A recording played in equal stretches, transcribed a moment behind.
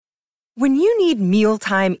When you need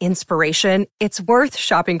mealtime inspiration, it's worth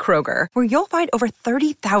shopping Kroger, where you'll find over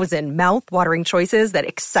 30,000 mouth-watering choices that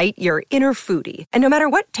excite your inner foodie. And no matter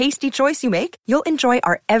what tasty choice you make, you'll enjoy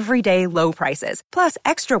our everyday low prices, plus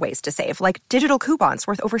extra ways to save, like digital coupons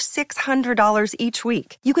worth over $600 each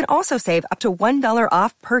week. You can also save up to $1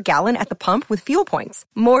 off per gallon at the pump with fuel points.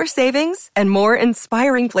 More savings and more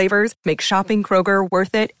inspiring flavors make shopping Kroger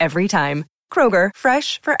worth it every time. Kroger,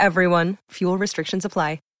 fresh for everyone. Fuel restrictions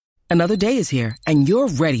apply. Another day is here, and you're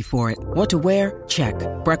ready for it. What to wear? Check.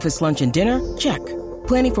 Breakfast, lunch, and dinner? Check.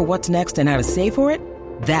 Planning for what's next and how to save for it?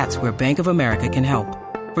 That's where Bank of America can help.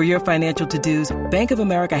 For your financial to-dos, Bank of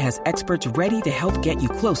America has experts ready to help get you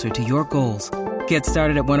closer to your goals. Get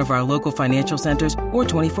started at one of our local financial centers or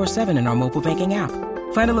 24/7 in our mobile banking app.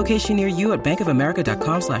 Find a location near you at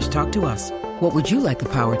bankofamerica.com/talktous. What would you like the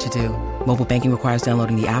power to do? Mobile banking requires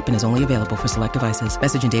downloading the app and is only available for select devices.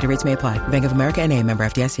 Message and data rates may apply. Bank of America N.A., member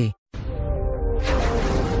FDIC.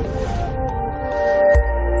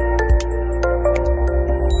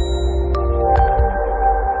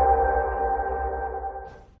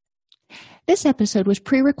 This episode was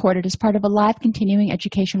pre-recorded as part of a live continuing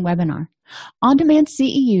education webinar. On-demand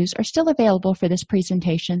CEUs are still available for this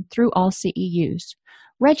presentation through All CEUs.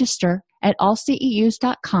 Register at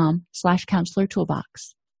allceus.com/counselor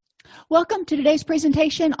toolbox. Welcome to today's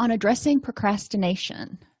presentation on addressing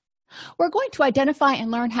procrastination. We're going to identify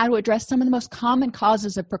and learn how to address some of the most common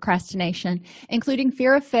causes of procrastination, including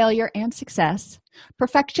fear of failure and success,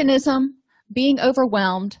 perfectionism, being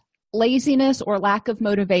overwhelmed, laziness or lack of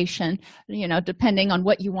motivation, depending on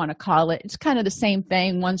what you want to call it. It's kind of the same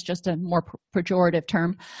thing. One's just a more pejorative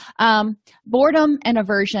term. Boredom and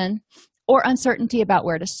aversion, or uncertainty about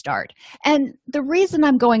where to start. And the reason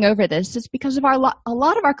I'm going over this is because of a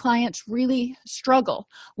lot of our clients really struggle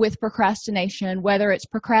with procrastination, whether it's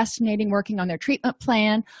procrastinating working on their treatment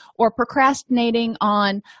plan or procrastinating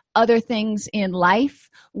on other things in life,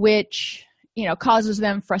 which causes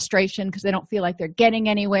them frustration because they don't feel like they're getting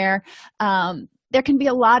anywhere. There can be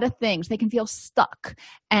a lot of things. They can feel stuck.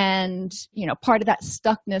 And, part of that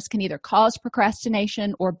stuckness can either cause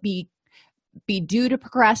procrastination or be due to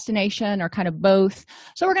procrastination, or kind of both.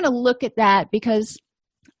 So we're going to look at that because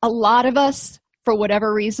a lot of us, for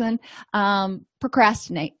whatever reason,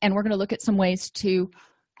 procrastinate. And we're going to look at some ways to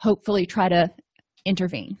hopefully try to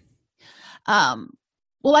intervene.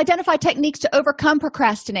 We'll identify techniques to overcome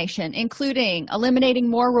procrastination, including eliminating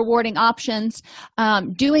more rewarding options,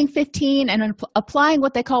 doing 15 and applying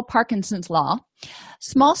what they call Parkinson's Law,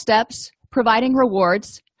 small steps, providing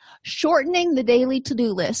rewards, shortening the daily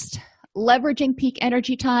to-do list, leveraging peak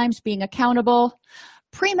energy times, being accountable,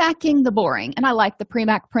 pre-macking the boring. And I like the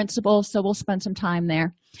pre-mac principle, so we'll spend some time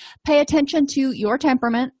there. Pay attention to your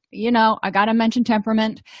temperament. I got to mention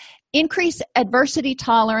temperament. Increase adversity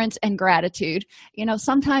tolerance and gratitude.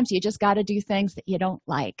 Sometimes you just got to do things that you don't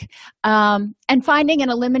like. And finding and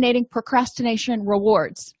eliminating procrastination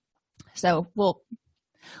rewards. So we'll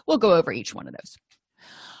go over each one of those.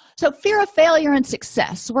 So fear of failure and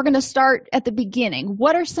success. We're going to start at the beginning.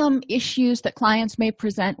 What are some issues that clients may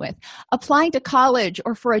present with? Applying to college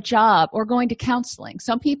or for a job or going to counseling.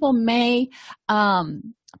 Some people may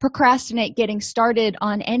procrastinate getting started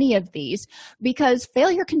on any of these because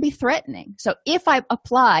failure can be threatening. So if I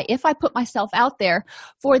put myself out there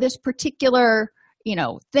for this particular,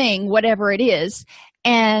 thing, whatever it is,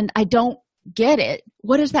 and I don't get it,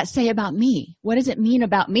 what does that say about me? What does it mean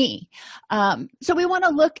about me? So we want to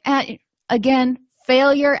look at, again,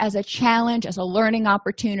 failure as a challenge, as a learning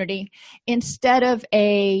opportunity, instead of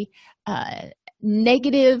a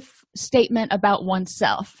negative statement about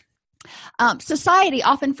oneself. Society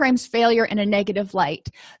often frames failure in a negative light.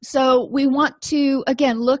 So we want to,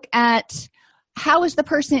 again, look at how is the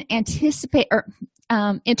person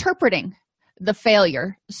interpreting the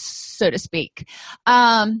failure, so to speak.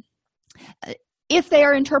 If they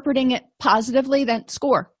are interpreting it positively, then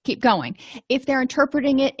score, keep going. If they're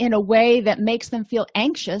interpreting it in a way that makes them feel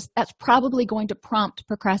anxious, that's probably going to prompt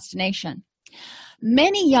procrastination.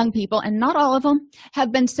 Many young people, and not all of them,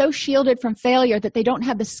 have been so shielded from failure that they don't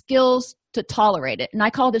have the skills to tolerate it. And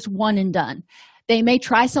I call this one and done. They may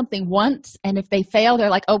try something once, and if they fail,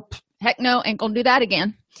 they're like, oh, heck no, ain't gonna do that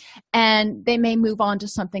again. And they may move on to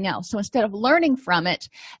something else. So instead of learning from it,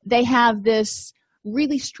 they have this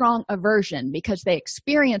really strong aversion because they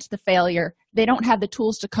experience the failure. They don't have the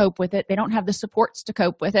tools to cope with it. They don't have the supports to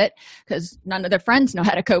cope with it because none of their friends know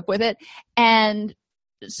how to cope with it. And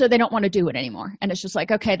so they don't want to do it anymore. And it's just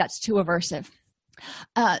like, okay, that's too aversive.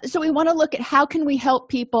 So we want to look at how can we help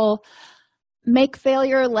people make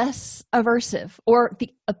failure less aversive, or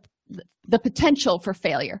the potential for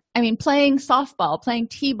failure. I mean, playing softball, playing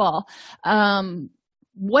t-ball,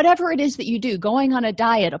 whatever it is that you do, going on a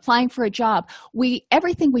diet, applying for a job,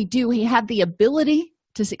 everything we do, we have the ability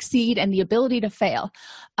to succeed and the ability to fail.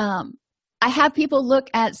 I have people look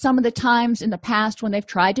at some of the times in the past when they've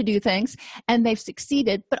tried to do things and they've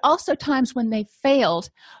succeeded, but also times when they failed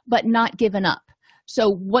but not given up. So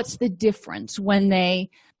what's the difference when they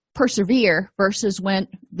persevere versus when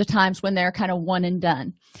the times when they're kind of one and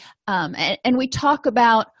done? And we talk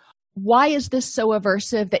about, why is this so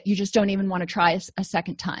aversive that you just don't even want to try a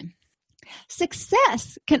second time?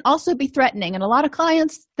 Success can also be threatening, and a lot of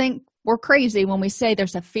clients think we're crazy when we say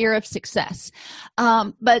there's a fear of success.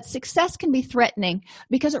 But success can be threatening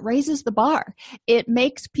because it raises the bar. It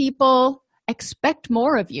makes people expect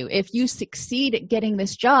more of you. If you succeed at getting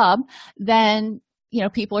this job, then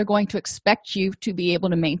people are going to expect you to be able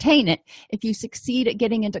to maintain it. If you succeed at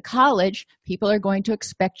getting into college, people are going to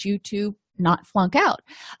expect you to not flunk out.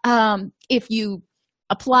 If you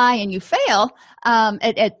apply and you fail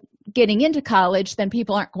at getting into college, then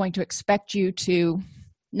people aren't going to expect you to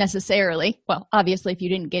necessarily, well, obviously, if you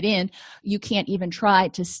didn't get in, you can't even try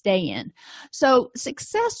to stay in. So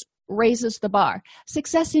success raises the bar.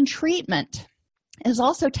 Success in treatment is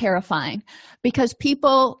also terrifying because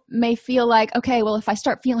people may feel like, okay, well, if I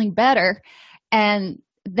start feeling better and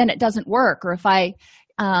then it doesn't work, or if I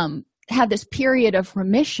have this period of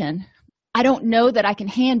remission, I don't know that I can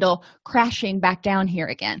handle crashing back down here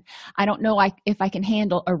again. I don't know if I can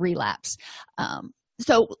handle a relapse.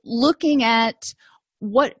 So looking at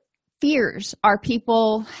what fears are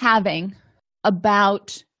people having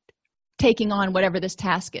about taking on whatever this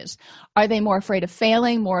task is. Are they more afraid of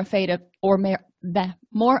failing, more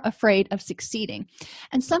afraid of succeeding?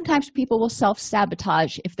 And sometimes people will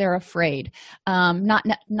self-sabotage if they're afraid, not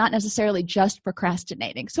necessarily just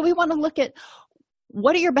procrastinating. So we want to look at,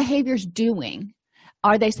 what are your behaviors doing?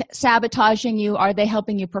 Are they sabotaging you? Are they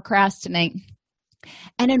helping you procrastinate?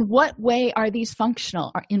 And in what way are these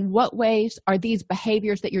functional? Or in what ways are these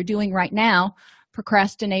behaviors that you're doing right now,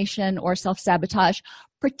 procrastination or self-sabotage,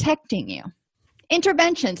 protecting you?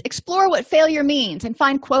 Interventions. Explore what failure means and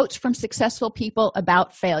find quotes from successful people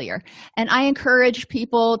about failure. And I encourage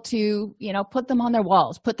people to, put them on their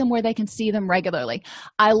walls, put them where they can see them regularly.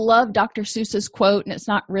 I love Dr. Seuss's quote, and it's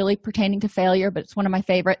not really pertaining to failure, but it's one of my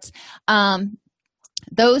favorites.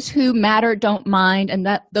 Those who matter don't mind, and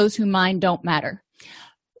those who mind don't matter.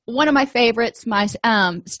 One of my favorites, my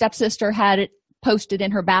stepsister had it posted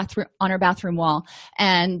in her bathroom, on her bathroom wall,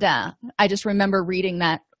 and I just remember reading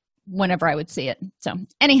that whenever I would see it. So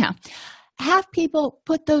anyhow, have people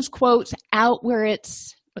put those quotes out where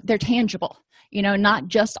they're tangible, not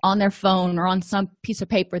just on their phone or on some piece of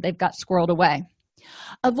paper they've got squirreled away.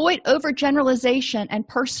 Avoid overgeneralization and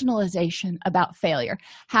personalization about failure.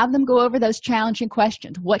 Have them go over those challenging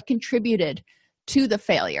questions. What contributed to the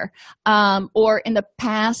failure? Or in the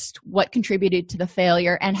past, what contributed to the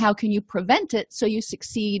failure, and how can you prevent it so you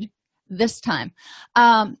succeed this time?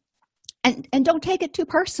 And don't take it too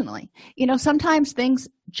personally. Sometimes things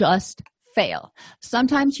just fail.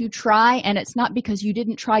 Sometimes you try, and it's not because you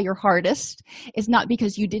didn't try your hardest. It's not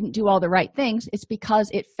because you didn't do all the right things. It's because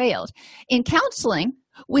it failed. In counseling,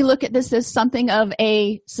 we look at this as something of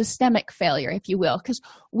a systemic failure, if you will, because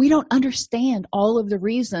we don't understand all of the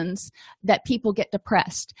reasons that people get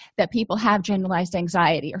depressed, that people have generalized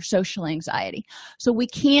anxiety or social anxiety. So we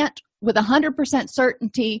can't, with 100%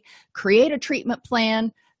 certainty, create a treatment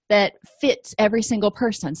plan that fits every single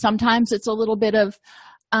person. Sometimes it's a little bit of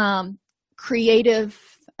creative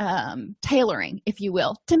tailoring, if you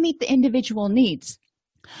will, to meet the individual needs.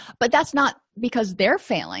 But that's not because they're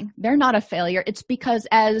failing. They're not a failure. It's because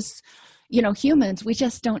as humans, we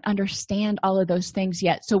just don't understand all of those things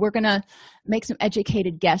yet. So we're going to make some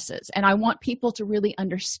educated guesses. And I want people to really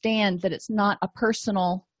understand that it's not a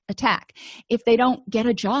personal attack. If they don't get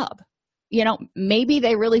a job, maybe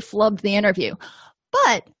they really flubbed the interview.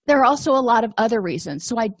 But there are also a lot of other reasons.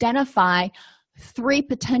 So identify 3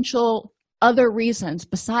 potential other reasons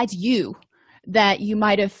besides you that you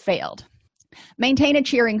might have failed. Maintain a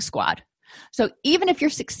cheering squad. So even if you're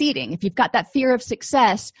succeeding, if you've got that fear of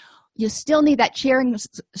success, you still need that cheering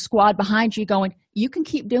squad behind you going, you can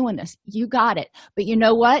keep doing this. You got it. But you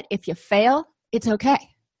know what? If you fail, it's okay.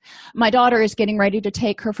 My daughter is getting ready to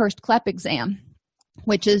take her first CLEP exam,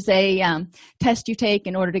 which is a test you take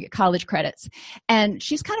in order to get college credits. And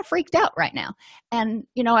she's kind of freaked out right now. And,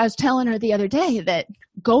 I was telling her the other day that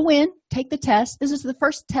go in, take the test. This is the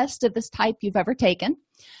first test of this type you've ever taken.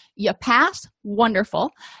 You pass,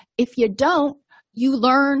 wonderful. If you don't, you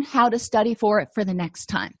learn how to study for it for the next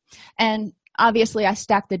time. And obviously I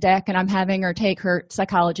stack the deck and I'm having her take her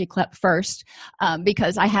psychology CLEP first,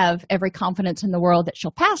 because I have every confidence in the world that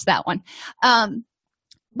she'll pass that one.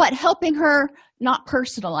 But helping her not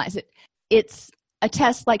personalize it. It's a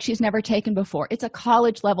test like she's never taken before. It's a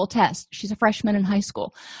college level test. She's a freshman in high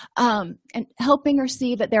school. And helping her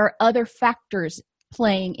see that there are other factors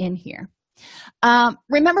playing in here.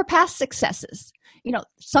 Remember past successes.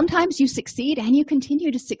 Sometimes you succeed and you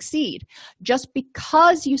continue to succeed. Just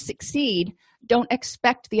because you succeed, don't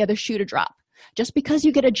expect the other shoe to drop. Just because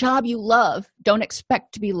you get a job you love, don't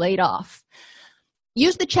expect to be laid off.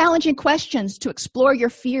 Use the challenging questions to explore your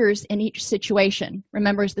fears in each situation.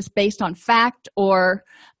 Remember, is this based on fact or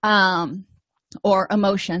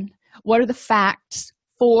emotion? What are the facts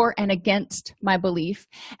for and against my belief?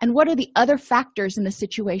 And what are the other factors in the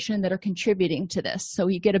situation that are contributing to this? So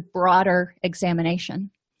you get a broader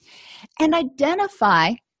examination. And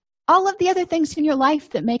identify all of the other things in your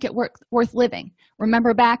life that make it worth living.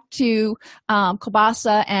 Remember back to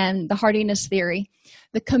Kielbasa and the hardiness theory,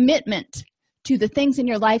 the commitment to the things in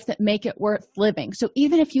your life that make it worth living. So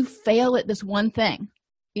even if you fail at this one thing,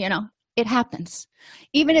 it happens.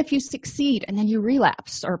 Even if you succeed and then you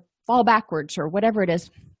relapse or fall backwards or whatever it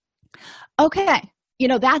is, okay,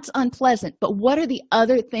 that's unpleasant, but what are the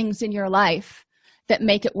other things in your life that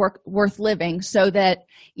make it worth living, so that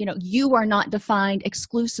you are not defined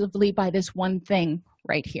exclusively by this one thing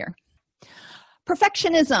right here?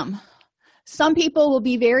 Perfectionism. Some people will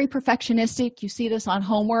be very perfectionistic. You see this on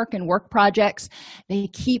homework and work projects. They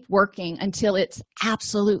keep working until it's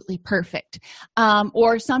absolutely perfect.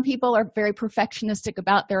 Or some people are very perfectionistic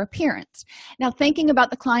about their appearance. Now, thinking about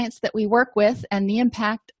the clients that we work with and the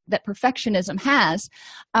impact that perfectionism has,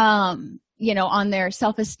 on their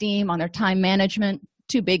self-esteem, on their time management,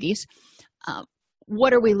 two biggies.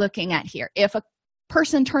 What are we looking at here? If a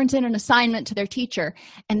person turns in an assignment to their teacher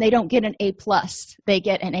and they don't get an A+, they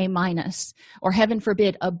get an A-, or heaven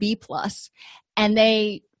forbid, a B+, and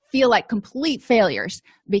they feel like complete failures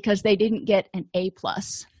because they didn't get an A+.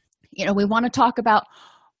 We want to talk about,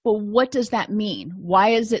 well, what does that mean?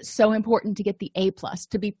 Why is it so important to get the A+,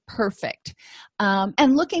 to be perfect?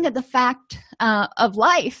 And looking at the fact of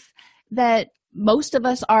life that most of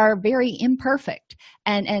us are very imperfect,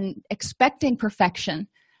 and expecting perfection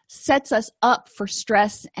sets us up for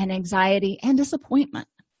stress and anxiety and disappointment.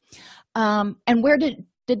 And where did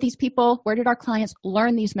our clients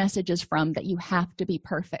learn these messages from, that you have to be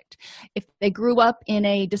perfect? If they grew up in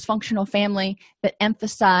a dysfunctional family that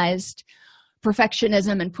emphasized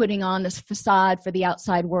perfectionism and putting on this facade for the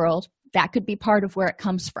outside world, that could be part of where it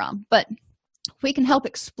comes from. But we can help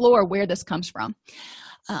explore where this comes from.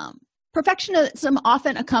 Perfectionism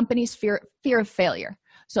often accompanies fear of failure.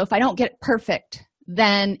 So if I don't get it perfect,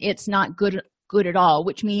 then it's not good at all,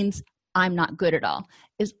 which means I'm not good at all,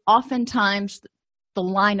 is oftentimes the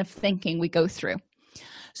line of thinking we go through.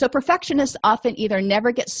 So perfectionists often either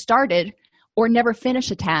never get started or never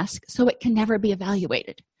finish a task, so it can never be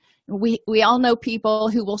evaluated. We all know people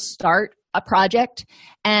who will start a project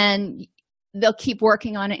and they'll keep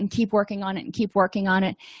working on it and keep working on it and keep working on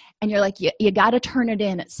it, and you're like, you got to turn it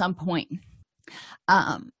in at some point.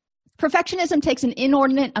 Perfectionism takes an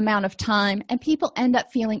inordinate amount of time, and people end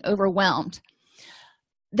up feeling overwhelmed.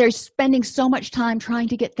 They're spending so much time trying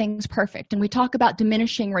to get things perfect, and we talk about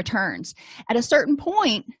diminishing returns. At a certain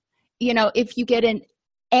point, if you get an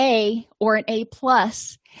A or an A+,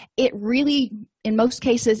 it really, in most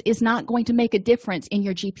cases, is not going to make a difference in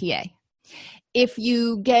your GPA. If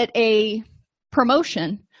you get a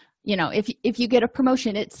promotion, if you get a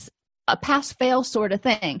promotion, it's a pass-fail sort of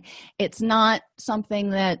thing. It's not something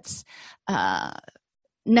that's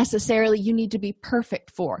necessarily you need to be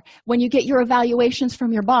perfect for. When you get your evaluations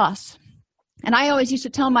from your boss, and I always used to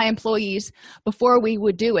tell my employees before we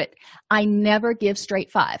would do it, I never give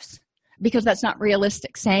straight 5s, because that's not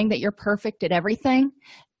realistic. Saying that you're perfect at everything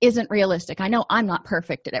isn't realistic. I know I'm not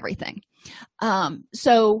perfect at everything.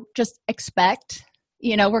 So just expect,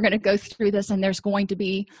 we're going to go through this and there's going to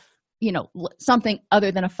be, something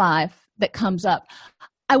other than a 5 that comes up.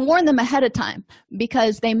 I warn them ahead of time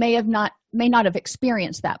because they may not have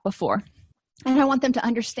experienced that before. And I want them to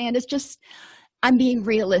understand it's just, I'm being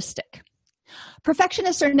realistic.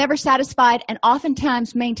 Perfectionists are never satisfied and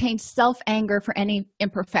oftentimes maintain self-anger for any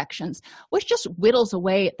imperfections, which just whittles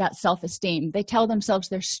away at that self-esteem. They tell themselves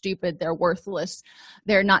they're stupid, they're worthless,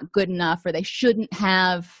 they're not good enough, or they shouldn't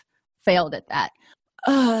have failed at that.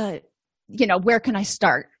 Where can I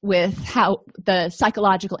start with how the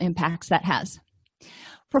psychological impacts that has?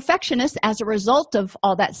 Perfectionists, as a result of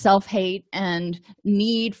all that self-hate and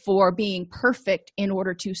need for being perfect in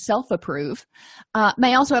order to self-approve,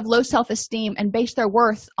 may also have low self-esteem and base their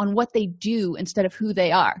worth on what they do instead of who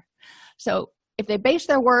they are. So if they base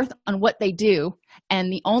their worth on what they do,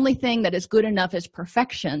 and the only thing that is good enough is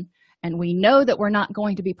perfection, and we know that we're not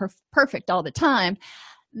going to be perfect all the time,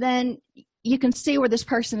 then you can see where this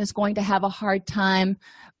person is going to have a hard time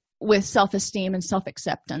with self-esteem and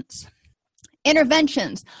self-acceptance.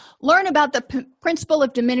 Interventions. Learn about the principle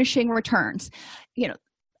of diminishing returns.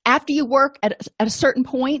 After you work at a certain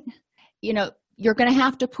point, you're going to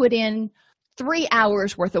have to put in 3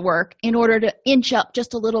 hours worth of work in order to inch up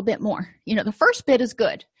just a little bit more. The first bit is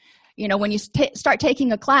good. When you start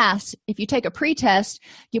taking a class, if you take a pretest,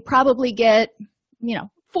 you probably get,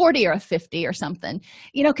 40 or 50 or something,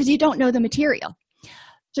 because you don't know the material.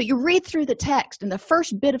 So you read through the text, and the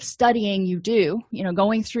first bit of studying you do,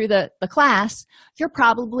 going through the class, you're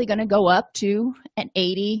probably going to go up to an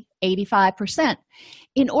 80, 85%.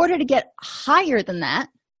 In order to get higher than that,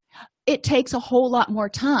 it takes a whole lot more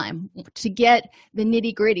time to get the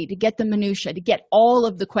nitty-gritty, to get the minutia, to get all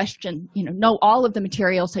of the question, know all of the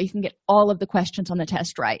material so you can get all of the questions on the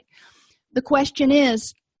test right. The question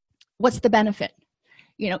is, what's the benefit?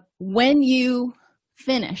 When you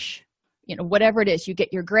finish, whatever it is, you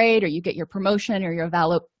get your grade or you get your promotion or your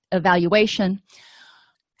evaluation,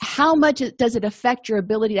 how much does it affect your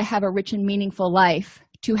ability to have a rich and meaningful life,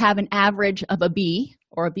 to have an average of a B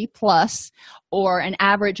or a B plus, or an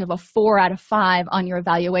average of a 4 out of 5 on your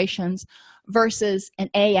evaluations versus an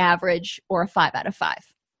A average or a 5 out of 5?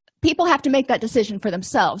 People have to make that decision for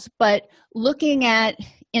themselves, but looking at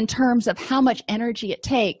in terms of how much energy it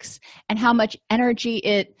takes and how much energy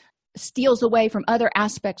it steals away from other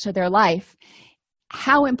aspects of their life,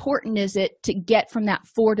 how important is it to get from that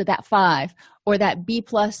 4 to that 5 or that B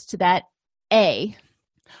plus to that A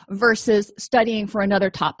versus studying for another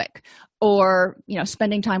topic or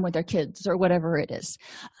spending time with their kids or whatever it is.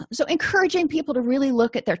 So encouraging people to really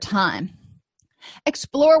look at their time.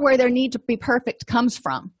 Explore where their need to be perfect comes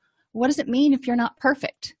from. What does it mean if you're not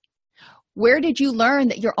perfect? Where did you learn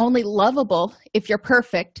that you're only lovable if you're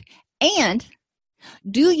perfect? And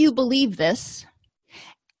do you believe this?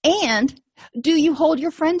 And do you hold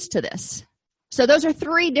your friends to this? So those are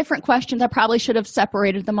 3 different questions. I probably should have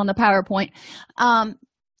separated them on the PowerPoint.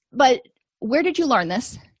 But where did you learn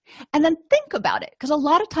this? And then think about it, because a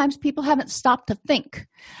lot of times people haven't stopped to think,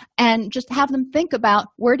 and just have them think about,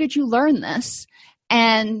 where did you learn this?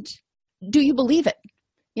 And do you believe it?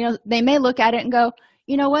 They may look at it and go,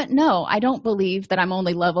 you know what? No, I don't believe that I'm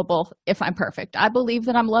only lovable if I'm perfect. I believe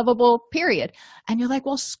that I'm lovable, period. And you're like,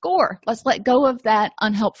 well, score. Let's let go of that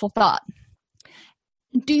unhelpful thought.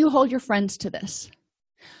 Do you hold your friends to this?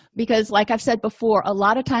 Because like I've said before, a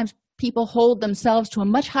lot of times people hold themselves to a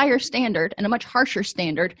much higher standard and a much harsher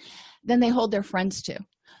standard than they hold their friends to.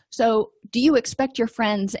 So do you expect your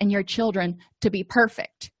friends and your children to be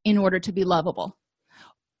perfect in order to be lovable?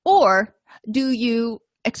 Or do you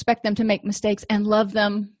expect them to make mistakes and love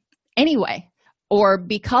them anyway, or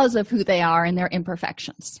because of who they are and their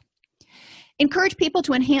imperfections? Encourage people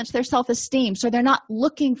to enhance their self-esteem so they're not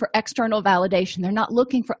looking for external validation. They're not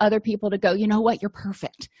looking for other people to go, you know what, you're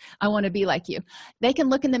perfect. I want to be like you. They can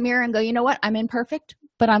look in the mirror and go, you know what, I'm imperfect,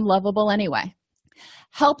 but I'm lovable anyway.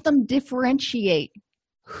 Help them differentiate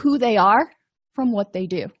who they are from what they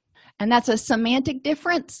do. And that's a semantic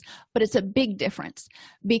difference, but it's a big difference,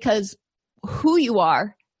 because who you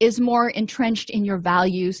are is more entrenched in your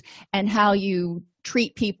values and how you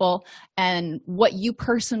treat people and what you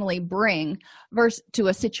personally bring versus to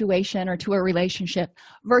a situation or to a relationship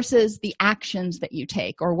versus the actions that you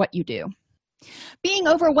take or what you do. Being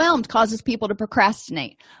overwhelmed causes people to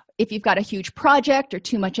procrastinate. If you've got a huge project or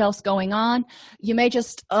too much else going on, you may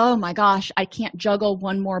just, oh my gosh, I can't juggle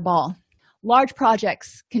one more ball. Large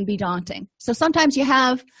projects can be daunting. So sometimes you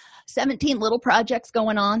have 17 little projects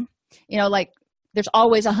going on, like there's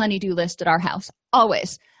always a honey-do list at our house,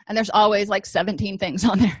 always. And there's always like 17 things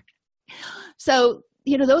on there. So,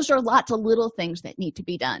 those are lots of little things that need to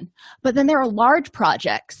be done. But then there are large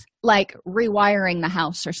projects like rewiring the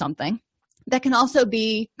house or something that can also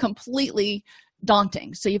be completely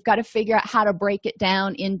daunting. So you've got to figure out how to break it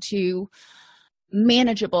down into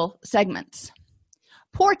manageable segments.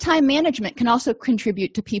 Poor time management can also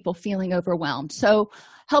contribute to people feeling overwhelmed. So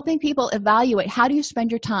helping people evaluate, how do you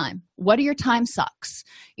spend your time? What are your time sucks?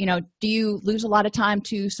 Do you lose a lot of time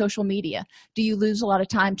to social media? Do you lose a lot of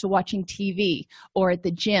time to watching TV or at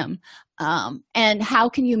the gym? And how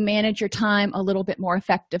can you manage your time a little bit more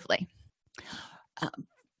effectively?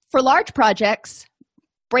 For large projects,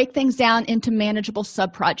 break things down into manageable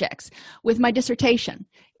sub-projects. With my dissertation,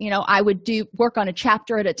 I would work on a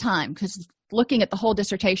chapter at a time, because looking at the whole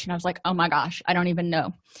dissertation, I was like, oh my gosh, I don't even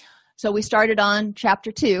know. So we started on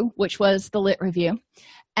chapter 2, which was the lit review.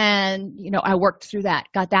 And, I worked through that,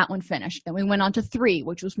 got that one finished. Then we went on to 3,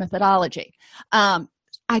 which was methodology.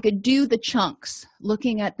 I could do the chunks.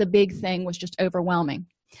 Looking at the big thing was just overwhelming.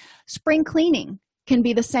 Spring cleaning can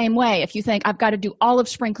be the same way. If you think, I've got to do all of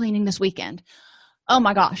spring cleaning this weekend, oh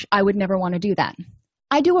my gosh, I would never want to do that.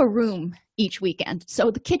 I do a room each weekend. So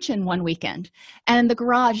the kitchen one weekend and the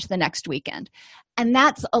garage the next weekend. And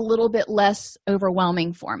that's a little bit less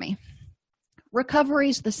overwhelming for me. Recovery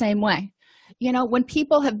is the same way. When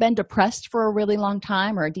people have been depressed for a really long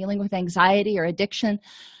time or are dealing with anxiety or addiction,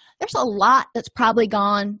 there's a lot that's probably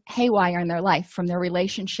gone haywire in their life, from their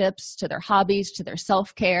relationships to their hobbies to their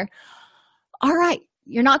self-care. All right,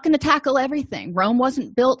 you're not going to tackle everything. Rome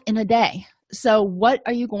wasn't built in a day. So what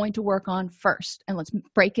are you going to work on first? And let's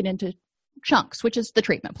break it into chunks, which is the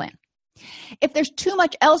treatment plan. If there's too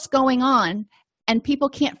much else going on and people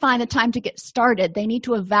can't find the time to get started, they need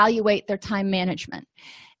to evaluate their time management.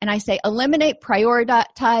 And I say eliminate,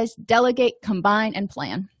 prioritize, delegate, combine, and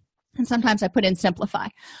plan. And sometimes I put in simplify.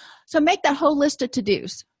 So make that whole list of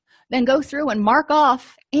to-dos. Then go through and mark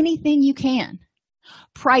off anything you can.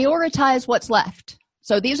 Prioritize what's left.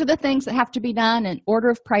 So these are the things that have to be done in order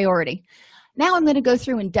of priority. Now I'm going to go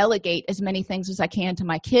through and delegate as many things as I can to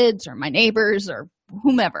my kids or my neighbors or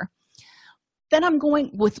whomever. Then I'm going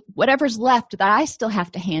with whatever's left that I still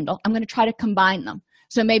have to handle. I'm going to try to combine them.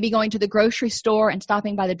 So maybe going to the grocery store and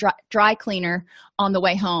stopping by the dry cleaner on the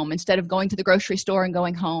way home instead of going to the grocery store and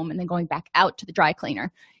going home and then going back out to the dry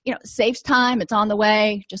cleaner. It saves time. It's on the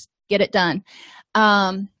way. Just get it done.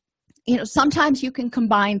 Sometimes you can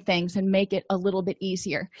combine things and make it a little bit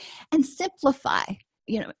easier. And simplify.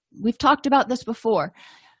 We've talked about this before.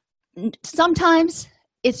 Sometimes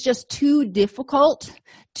it's just too difficult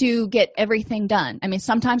to get everything done. I mean,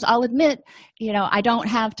 sometimes I'll admit, I don't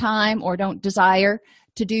have time or don't desire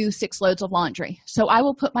to do 6 loads of laundry. So I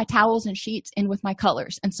will put my towels and sheets in with my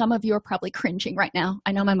colors. And some of you are probably cringing right now.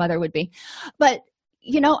 I know my mother would be. But,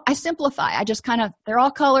 I simplify. I just they're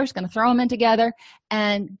all colors, going to throw them in together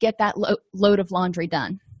and get that load of laundry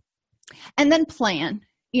done. And then plan.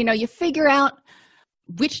 You figure out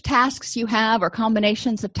which tasks you have or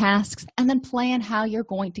combinations of tasks, and then plan how you're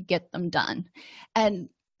going to get them done. And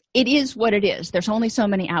it is what it is. There's only so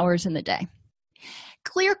many hours in the day.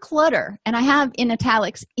 Clear clutter, and I have in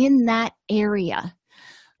italics in that area,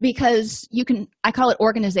 because I call it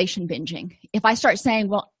organization binging. If I start saying,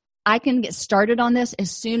 well, I can get started on this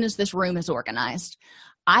as soon as this room is organized,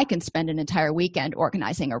 I can spend an entire weekend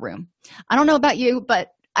organizing a room. I don't know about you,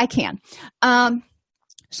 but I can.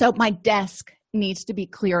 So my desk needs to be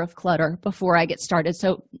clear of clutter before I get started.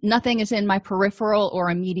 So nothing is in my peripheral or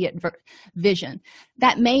immediate vision.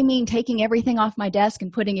 That may mean taking everything off my desk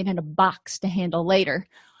and putting it in a box to handle later,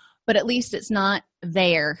 but at least it's not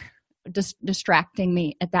there distracting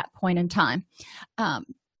me at that point in time,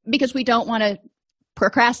 because we don't want to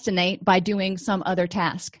procrastinate by doing some other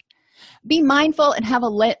task. Be mindful and have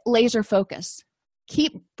a laser focus.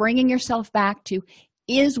 Keep bringing yourself back to,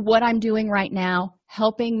 is what I'm doing right now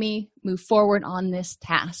helping me move forward on this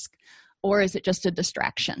task, or is it just a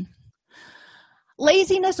distraction?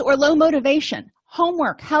 Laziness or low motivation,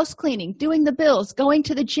 homework, house cleaning, doing the bills, going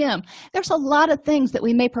to the gym. There's a lot of things that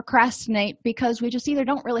we may procrastinate because we just either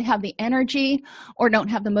don't really have the energy or don't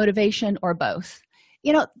have the motivation, or both.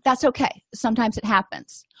 That's okay. Sometimes it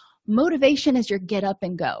happens. Motivation is your get up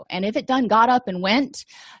and go. And if it done got up and went,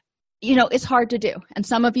 it's hard to do. And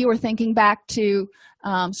some of you are thinking back to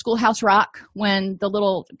Schoolhouse Rock, when the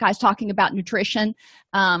little guy's talking about nutrition,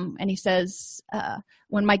 and he says,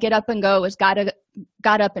 when my get up and go is got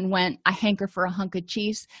up and went, I hanker for a hunk of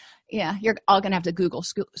cheese. Yeah, you're all going to have to Google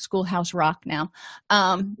Schoolhouse Rock now,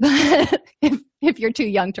 if you're too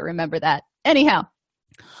young to remember that. Anyhow,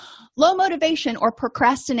 low motivation or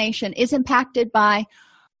procrastination is impacted by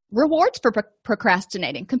rewards for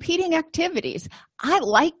procrastinating, competing activities. I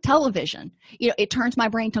like television. It turns my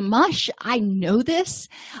brain to mush. I know this,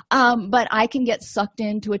 but I can get sucked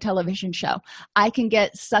into a television show. I can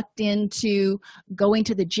get sucked into going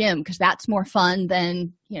to the gym because that's more fun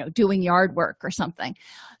than, doing yard work or something.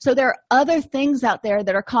 So there are other things out there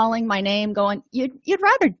that are calling my name going, you'd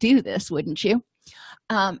rather do this, wouldn't you?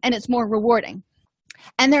 And it's more rewarding.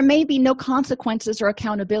 And there may be no consequences or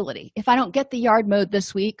accountability. If I don't get the yard mowed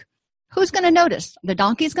this week, Who's going to notice? The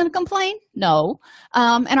donkey's going to complain? No.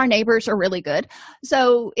 And our neighbors are really good.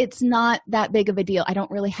 So it's not that big of a deal. I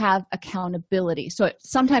don't really have accountability. So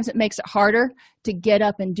sometimes it makes it harder to get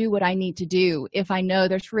up and do what I need to do if I know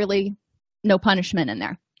there's really no punishment in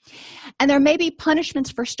there. And there may be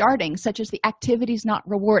punishments for starting, such as the activity's not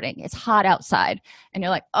rewarding. It's hot outside. And you're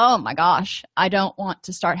like, oh my gosh, I don't want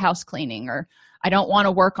to start house cleaning, or I don't want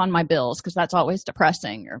to work on my bills because that's always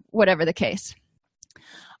depressing, or whatever the case.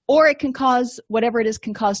 Or it can cause, whatever it is,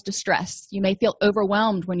 can cause distress. You may feel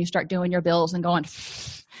overwhelmed when you start doing your bills and going,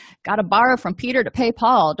 got to borrow from Peter to pay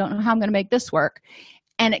Paul. Don't know how I'm going to make this work.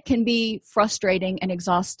 And it can be frustrating and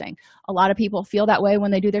exhausting. A lot of people feel that way when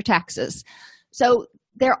they do their taxes. So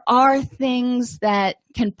there are things that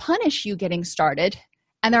can punish you getting started,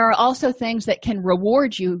 and there are also things that can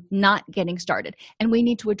reward you not getting started. And we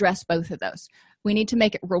need to address both of those. We need to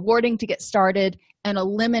make it rewarding to get started and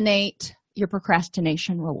eliminate your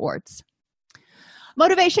procrastination rewards.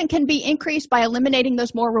 Motivation can be increased by eliminating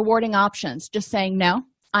those more rewarding options. Just saying, no,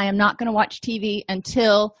 I am not going to watch TV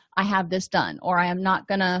until I have this done, or I am not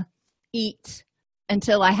going to eat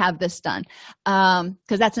until I have this done.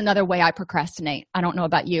 Because that's another way I procrastinate. I don't know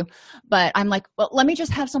about you, but I'm like, well, let me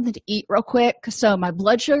just have something to eat real quick, so my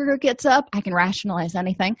blood sugar gets up. I can rationalize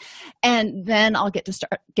anything, and then I'll get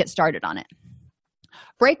started on it.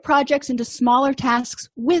 Break projects into smaller tasks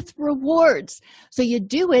with rewards. So you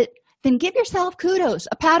do it, then give yourself kudos,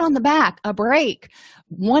 a pat on the back, a break,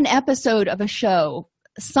 one episode of a show,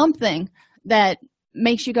 something that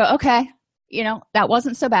makes you go, okay, that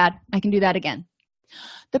wasn't so bad. I can do that again.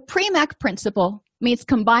 The Premack principle means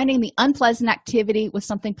combining the unpleasant activity with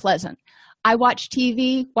something pleasant. I watch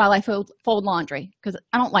TV while I fold laundry because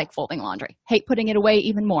I don't like folding laundry. Hate putting it away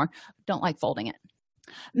even more. Don't like folding it.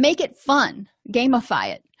 Make it fun.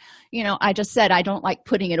 Gamify it. I just said I don't like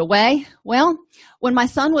putting it away. Well, when my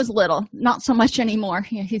son was little, not so much anymore.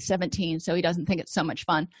 He's 17, so he doesn't think it's so much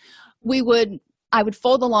fun. I would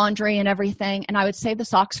fold the laundry and everything, and I would save the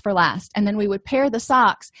socks for last. And then we would pair the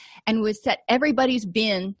socks, and we would set everybody's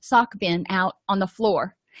sock bin out on the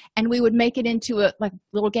floor. And we would make it into a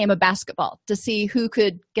little game of basketball to see who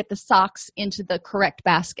could get the socks into the correct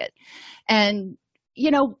basket. And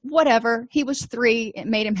whatever. He was 3. It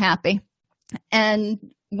made him happy. And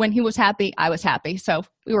when he was happy, I was happy. So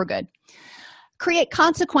we were good. Create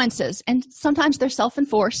consequences. And sometimes they're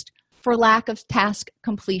self-enforced for lack of task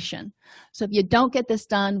completion. So if you don't get this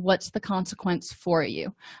done, what's the consequence for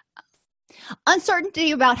you?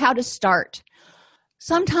 Uncertainty about how to start.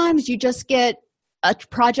 Sometimes you just get a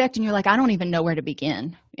project and you're like, I don't even know where to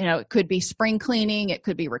begin. It could be spring cleaning. It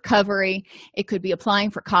could be recovery. It could be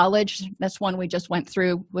applying for college. That's one we just went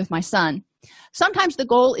through with my son. Sometimes the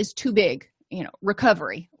goal is too big,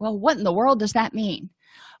 recovery. Well, what in the world does that mean?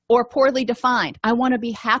 Or poorly defined. I want to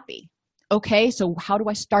be happy. Okay, so how do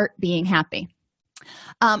I start being happy?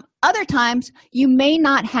 Other times, you may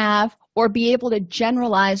not have or be able to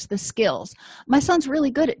generalize the skills. My son's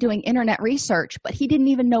really good at doing internet research, but he didn't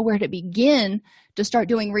even know where to begin to start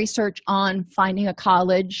doing research on finding a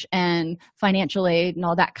college and financial aid and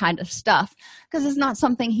all that kind of stuff, because it's not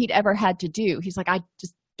something he'd ever had to do. He's like, I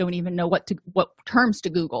just don't even know what terms to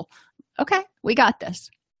Google. Okay, we got this.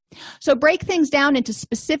 So break things down into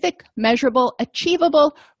specific, measurable,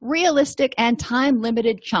 achievable, realistic, and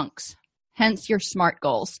time-limited chunks, hence your SMART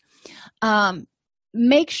goals.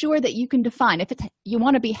 Make sure that you can define. If you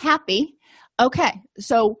want to be happy, okay,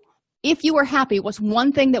 so if you were happy, what's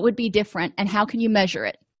one thing that would be different, and how can you measure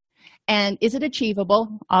it? And is it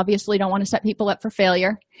achievable? Obviously, don't want to set people up for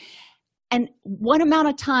failure. And what amount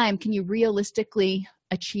of time can you realistically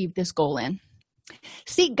achieve this goal in?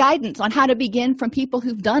 Seek guidance on how to begin from people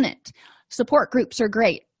who've done it. Support groups are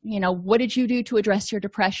great. What did you do to address your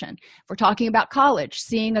depression? If we're talking about college,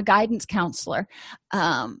 seeing a guidance counselor.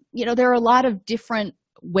 There are a lot of different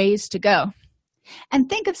ways to go. And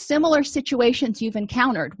think of similar situations you've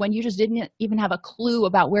encountered when you just didn't even have a clue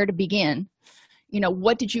about where to begin.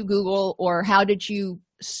 What did you Google, or how did you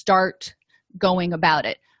start going about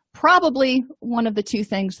it? Probably one of the two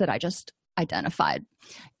things that I just identified,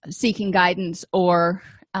 seeking guidance or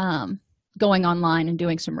going online and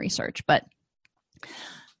doing some research. But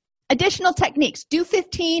additional techniques: do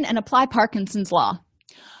 15 and apply Parkinson's law.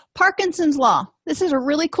 Parkinson's law, this is a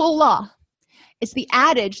really cool law. It's the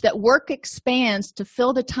adage that work expands to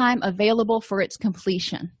fill the time available for its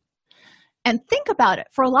completion. And think about it.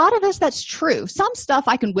 For a lot of us, that's true. Some stuff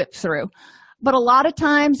I can whip through. But a lot of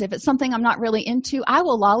times, if it's something I'm not really into, I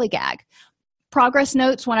will lollygag. Progress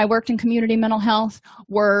notes when I worked in community mental health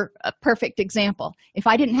were a perfect example. If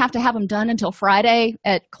I didn't have to have them done until Friday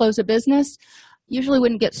at close of business, usually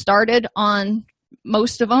wouldn't get started on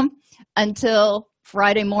most of them. until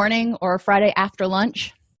Friday morning or Friday after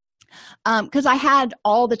lunch, because I had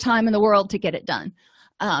all the time in the world to get it done.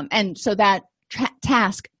 And so that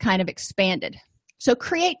task kind of expanded. So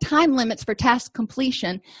create time limits for task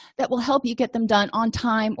completion that will help you get them done on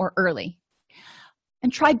time or early.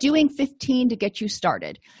 And try doing 15 to get you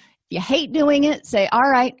started. If you hate doing it, say, all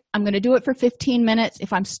right, I'm going to do it for 15 minutes.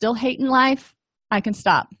 If I'm still hating life, I can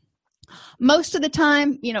stop. Most of the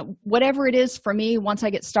time, whatever it is for me, once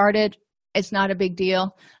I get started, it's not a big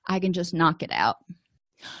deal. I can just knock it out.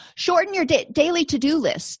 Shorten your daily to-do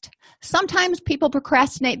list. Sometimes people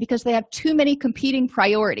procrastinate because they have too many competing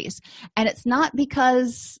priorities. And it's not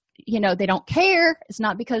because, they don't care. It's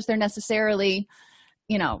not because they're necessarily,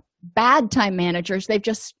 bad time managers. They've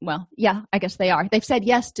just, I guess they are. They've said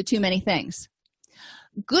yes to too many things.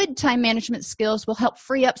 Good time management skills will help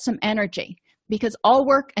free up some energy because all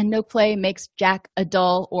work and no play makes Jack a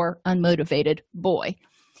dull or unmotivated boy.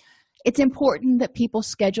 It's important that people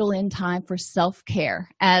schedule in time for self-care.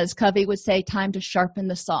 As Covey would say, time to sharpen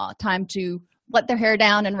the saw, time to let their hair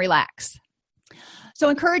down and relax. So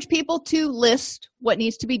encourage people to list what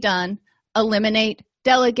needs to be done, eliminate,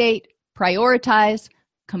 delegate, prioritize,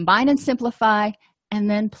 combine and simplify, and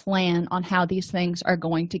then plan on how these things are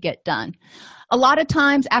going to get done. A lot of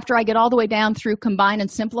times after I get all the way down through combine and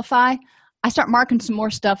simplify, I start marking some more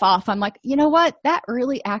stuff off. I'm like, you know what? That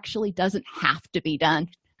really actually doesn't have to be done.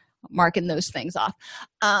 Marking those things off.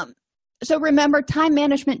 So remember, time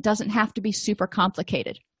management doesn't have to be super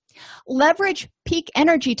complicated. Leverage peak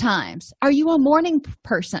energy times. Are you a morning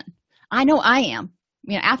person? I know I am.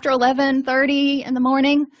 After 11:30 in the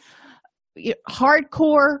morning,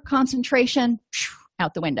 hardcore concentration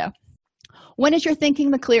out the window. When is your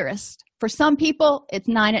thinking the clearest? For some people, it's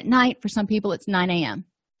 9 at night. For some people, it's 9 a.m.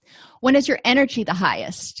 When is your energy the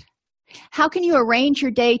highest? How can you arrange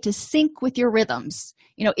your day to sync with your rhythms?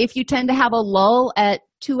 If you tend to have a lull at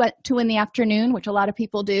 2 in the afternoon, which a lot of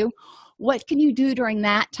people do, what can you do during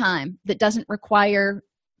that time that doesn't require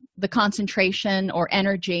the concentration or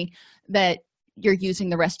energy that you're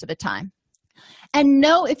using the rest of the time? And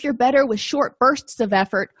know if you're better with short bursts of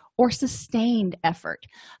effort or sustained effort.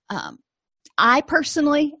 I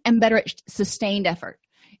personally am better at sustained effort.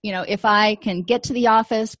 If I can get to the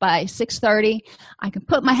office by 6:30, I can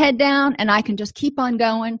put my head down and I can just keep on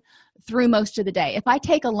going through most of the day. If I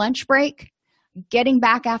take a lunch break, getting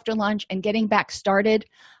back after lunch and getting back started,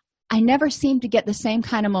 I never seem to get the same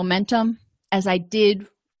kind of momentum as I did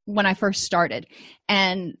when I first started.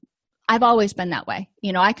 And I've always been that way.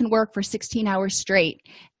 I can work for 16 hours straight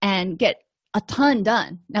and get a ton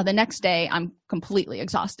done. Now, the next day, I'm completely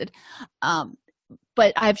exhausted.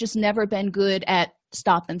 But I've just never been good at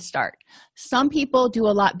stop and start. Some people do a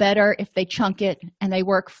lot better if they chunk it and they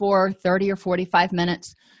work for 30 or 45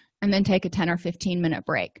 minutes and then take a 10 or 15-minute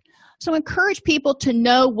break. So encourage people to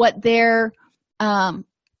know what their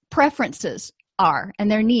preferences are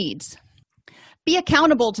and their needs. Be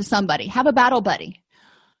accountable to somebody. Have a battle buddy.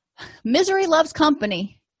 Misery loves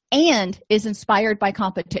company and is inspired by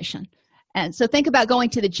competition. And so think about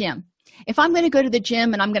going to the gym. If I'm going to go to the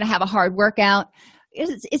gym and I'm going to have a hard workout,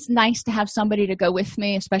 it's nice to have somebody to go with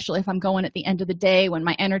me, especially if I'm going at the end of the day when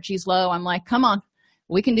my energy's low. I'm like, come on,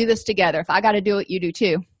 we can do this together. If I got to do it, you do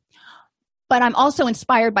too. But I'm also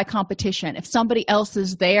inspired by competition. If somebody else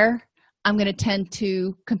is there, I'm going to tend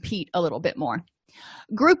to compete a little bit more.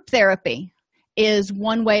 Group therapy is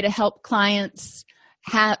one way to help clients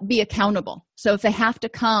be accountable. So if they have to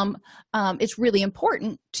come, it's really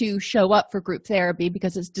important to show up for group therapy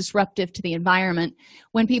because it's disruptive to the environment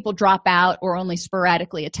when people drop out or only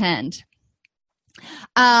sporadically attend.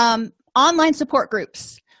 Online support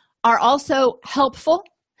groups are also helpful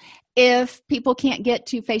if people can't get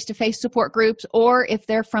to face-to-face support groups or if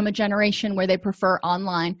they're from a generation where they prefer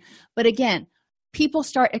online. But again, people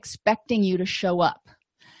start expecting you to show up.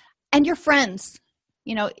 And your friends,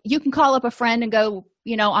 you can call up a friend and go,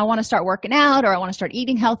 I want to start working out or I want to start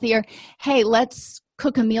eating healthier. Hey, let's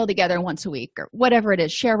cook a meal together once a week or whatever it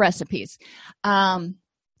is, share recipes.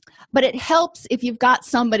 But it helps if you've got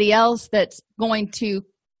somebody else that's going to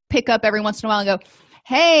pick up every once in a while and go,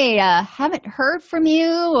 hey, haven't heard from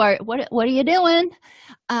you, or what are you doing?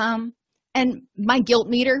 And my guilt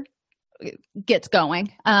meter gets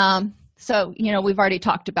going. So, we've already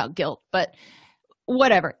talked about guilt, but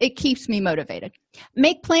whatever, it keeps me motivated.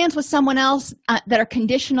 Make plans with someone else that are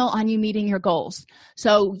conditional on you meeting your goals.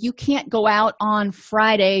 So you can't go out on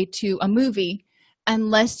Friday to a movie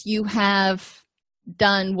unless you have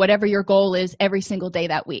done whatever your goal is every single day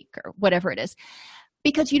that week or whatever it is,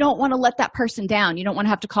 because you don't want to let that person down. You don't want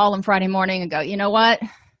to have to call them Friday morning and go, you know what?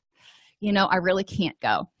 I really can't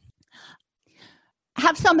go.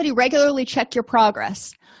 have somebody regularly check your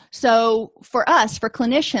progress. So for us, for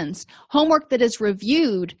clinicians, homework that is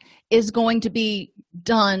reviewed is going to be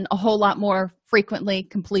done a whole lot more frequently,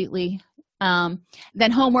 completely,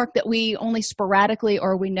 than homework that we only sporadically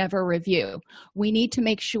or we never review. We need to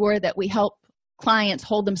make sure that we help clients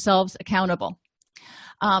hold themselves accountable.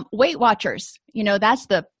 Weight Watchers, that's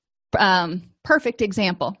the perfect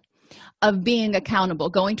example of being accountable,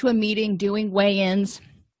 going to a meeting, doing weigh-ins,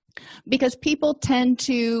 because people tend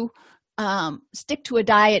to stick to a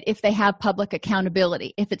diet if they have public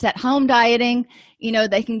accountability. If it's at home dieting,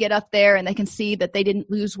 they can get up there and they can see that they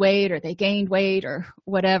didn't lose weight or they gained weight or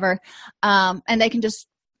whatever, and they can just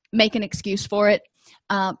make an excuse for it.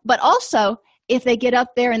 But also, if they get up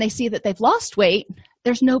there and they see that they've lost weight,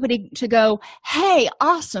 there's nobody to go, hey,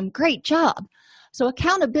 awesome, great job. So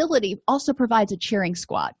accountability also provides a cheering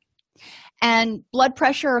squad. And blood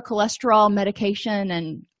pressure or cholesterol medication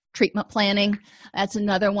and treatment planning, that's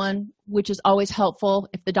another one which is always helpful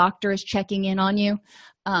if the doctor is checking in on you.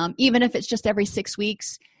 Even if it's just every 6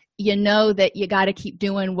 weeks, that you got to keep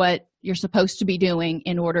doing what you're supposed to be doing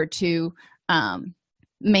in order to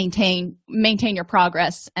maintain your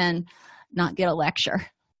progress and not get a lecture.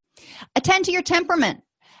 Attend to your temperament.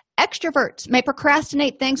 Extroverts may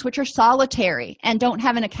procrastinate things which are solitary and don't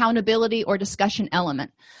have an accountability or discussion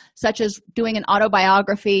element, such as doing an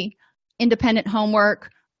autobiography, independent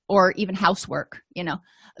homework, or even housework.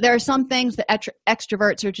 There are some things that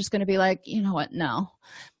extroverts are just going to be like, no.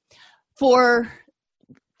 For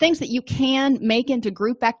things that you can make into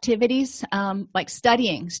group activities, like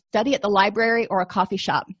study at the library or a coffee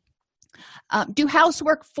shop. Do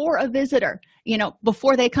housework for a visitor,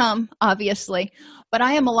 before they come, obviously. But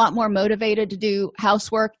I am a lot more motivated to do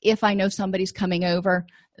housework if I know somebody's coming over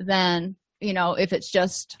than, if it's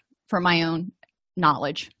just for my own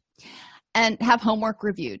knowledge. And have homework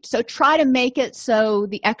reviewed. So try to make it so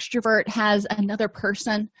the extrovert has another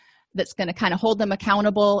person that's going to kind of hold them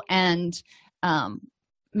accountable and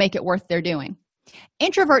make it worth their doing.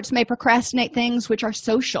 Introverts may procrastinate things which are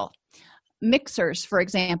social. Mixers, for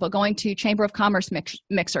example, going to Chamber of Commerce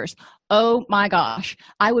mixers. Oh my gosh,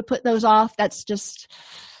 I would put those off. That's just,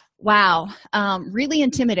 wow, really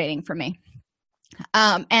intimidating for me.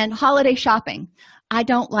 And holiday shopping. I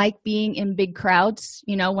don't like being in big crowds.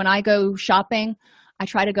 When I go shopping, I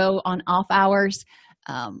try to go on off hours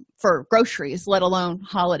for groceries, let alone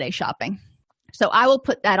holiday shopping. So I will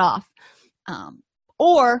put that off.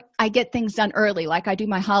 Or I get things done early, like I do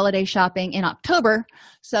my holiday shopping in October,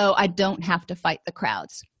 so I don't have to fight the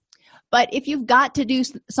crowds. But if you've got to do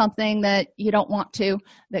something that you don't want to,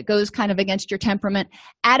 that goes kind of against your temperament,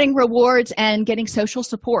 adding rewards and getting social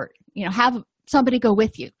support, have somebody go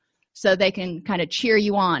with you so they can kind of cheer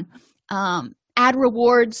you on. Add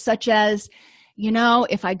rewards such as,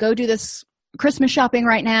 if I go do this Christmas shopping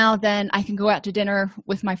right now, then I can go out to dinner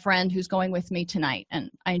with my friend who's going with me tonight,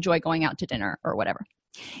 and I enjoy going out to dinner or whatever.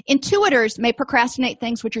 Intuitors may procrastinate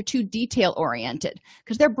things which are too detail-oriented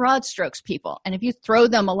because they're broad strokes people, and if you throw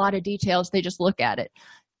them a lot of details, they just look at it.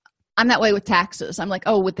 I'm that way with taxes. I'm like,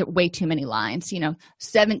 with the way too many lines,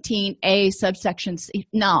 17A subsection C.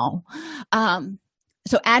 No.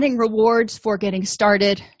 So adding rewards for getting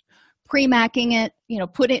started, pre-macking it,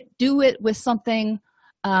 do it with something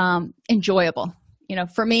enjoyable.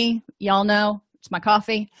 For me, y'all know it's my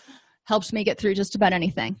coffee, helps me get through just about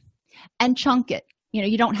anything. And chunk it.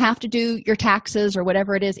 You don't have to do your taxes or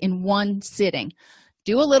whatever it is in one sitting.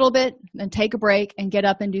 Do a little bit, then take a break and get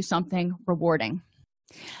up and do something rewarding.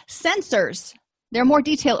 Sensors, they're more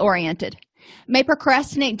detail-oriented, may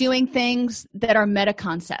procrastinate doing things that are meta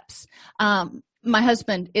concepts. My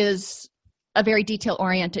husband is a very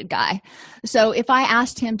detail-oriented guy. So if I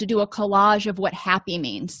asked him to do a collage of what happy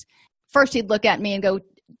means, first he'd look at me and go,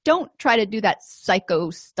 don't try to do that psycho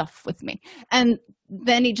stuff with me. And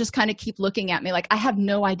then he'd just kind of keep looking at me like I have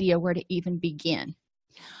no idea where to even begin.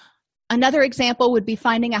 Another example would be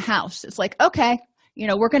finding a house. It's like, okay,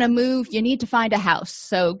 we're going to move. You need to find a house.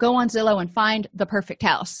 So go on Zillow and find the perfect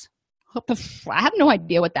house. I have no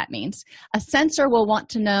idea what that means. A sensor will want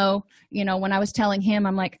to know, when I was telling him,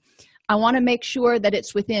 I'm like, I want to make sure that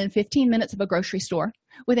it's within 15 minutes of a grocery store,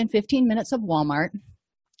 within 15 minutes of Walmart,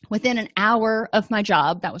 within an hour of my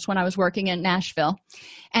job. That was when I was working in Nashville.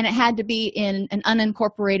 And it had to be in an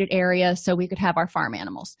unincorporated area so we could have our farm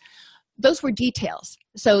animals. Those were details.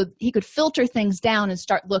 So he could filter things down and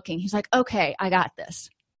start looking. He's like, okay, I got this.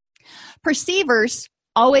 Perceivers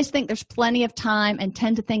always think there's plenty of time and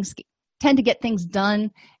tend to get things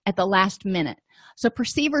done at the last minute. So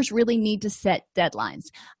perceivers really need to set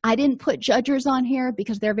deadlines. I didn't put judgers on here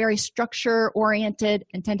because they're very structure-oriented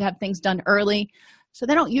and tend to have things done early. So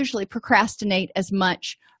they don't usually procrastinate as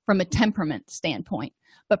much from a temperament standpoint,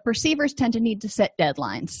 but perceivers tend to need to set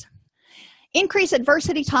deadlines. Increase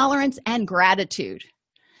adversity tolerance and gratitude.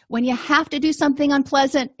 When you have to do something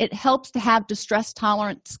unpleasant, it helps to have distress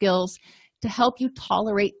tolerance skills to help you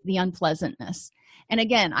tolerate the unpleasantness. And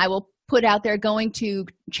again, I will put out there going to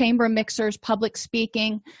chamber mixers, public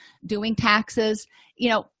speaking, doing taxes,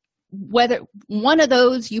 whether one of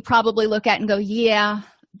those you probably look at and go, yeah,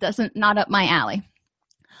 not up my alley.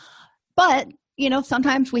 But,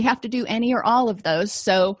 sometimes we have to do any or all of those.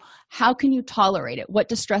 So how can you tolerate it? What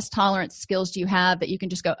distress tolerance skills do you have that you can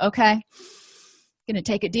just go, okay, I'm going to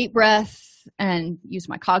take a deep breath and use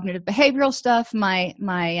my cognitive behavioral stuff, my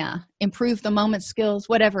improve the moment skills,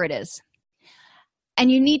 whatever it is. And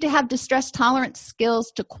you need to have distress tolerance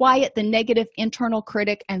skills to quiet the negative internal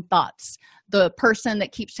critic and thoughts, the person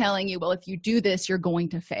that keeps telling you, well, if you do this, you're going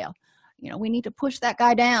to fail. We need to push that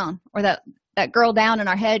guy down or that girl down in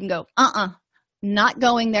our head and go, not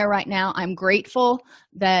going there right now. I'm grateful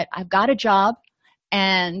that I've got a job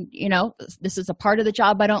and, this is a part of the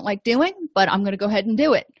job I don't like doing, but I'm going to go ahead and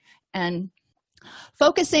do it. And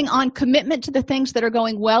focusing on commitment to the things that are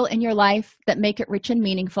going well in your life that make it rich and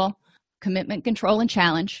meaningful. Commitment, control, and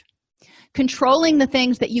challenge. Controlling the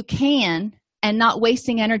things that you can and not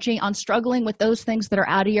wasting energy on struggling with those things that are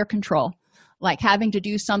out of your control, like having to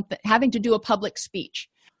do a public speech.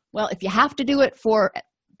 Well, if you have to do it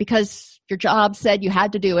because your job said you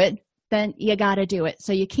had to do it, then you got to do it.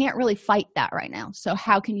 So you can't really fight that right now. So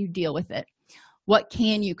how can you deal with it? What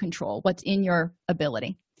can you control? What's in your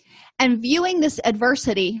ability? And viewing this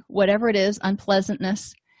adversity, whatever it is,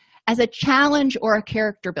 unpleasantness, as a challenge or a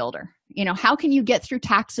character builder. How can you get through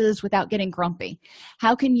taxes without getting grumpy?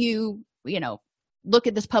 How can you, look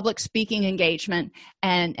at this public speaking engagement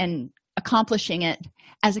and accomplishing it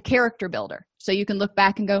as a character builder? So you can look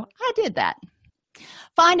back and go, I did that.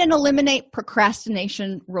 Find and eliminate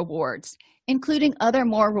procrastination rewards, including other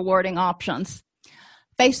more rewarding options.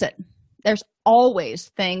 Face it, there's always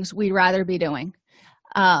things we'd rather be doing.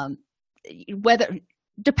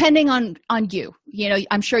 Depending on you,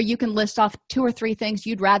 I'm sure you can list off 2 or 3 things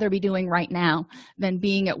you'd rather be doing right now than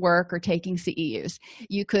being at work or taking CEUs.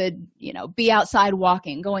 You could, be outside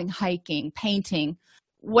walking, going hiking, painting,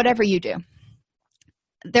 whatever you do.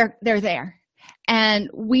 They're there. And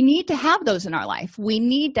we need to have those in our life. We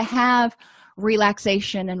need to have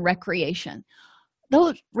relaxation and recreation.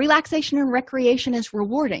 Though relaxation and recreation is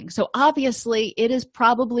rewarding. So obviously it is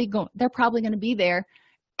they're probably going to be there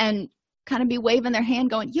and kind of be waving their hand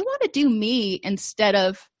going, you want to do me instead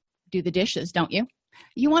of do the dishes, don't you?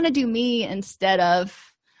 You want to do me instead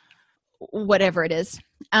of whatever it is.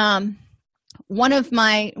 One of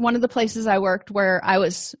the places I worked where I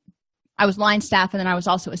was line staff and then I was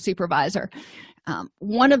also a supervisor.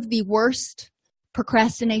 One of the worst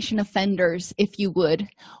procrastination offenders, if you would,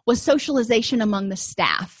 was socialization among the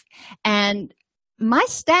staff. And my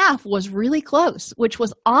staff was really close, which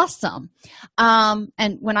was awesome.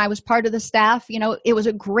 And when I was part of the staff, it was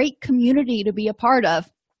a great community to be a part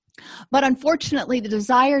of. But unfortunately, the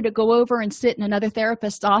desire to go over and sit in another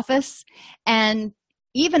therapist's office, and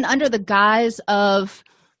even under the guise of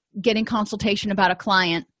getting consultation about a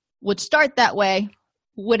client, would start that way,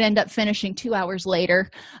 would end up finishing 2 hours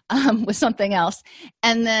later with something else.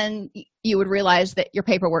 And then you would realize that your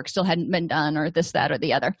paperwork still hadn't been done or this, that, or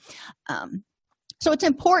the other. So it's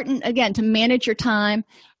important, again, to manage your time,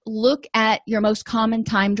 look at your most common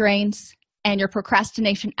time drains and your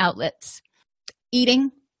procrastination outlets.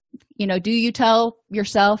 Eating, do you tell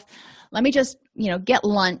yourself, let me just, get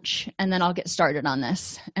lunch and then I'll get started on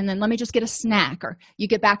this. And then let me just get a snack, or you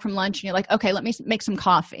get back from lunch and you're like, okay, let me make some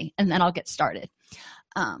coffee and then I'll get started.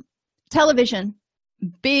 Television,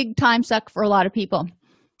 big time suck for a lot of people.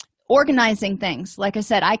 Organizing things. Like I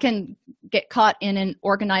said, I can get caught in an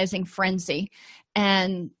organizing frenzy.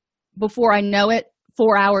 And before I know it,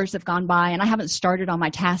 4 hours have gone by and I haven't started on my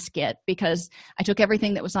task yet because I took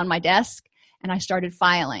everything that was on my desk and I started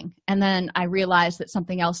filing. And then I realized that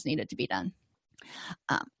something else needed to be done.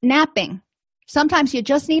 Napping. Sometimes you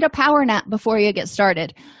just need a power nap before you get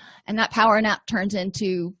started. And that power nap turns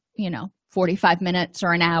into, 45 minutes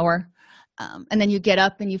or an hour. And then you get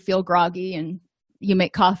up and you feel groggy and you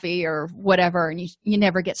make coffee or whatever, and you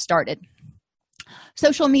never get started.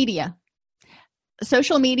 Social media.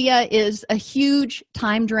 Social media is a huge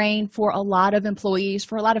time drain for a lot of employees,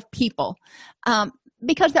 for a lot of people,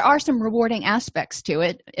 because there are some rewarding aspects to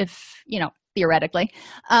it, if, theoretically.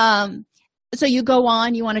 So you go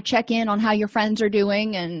on, you want to check in on how your friends are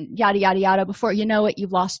doing and yada, yada, yada. Before you know it,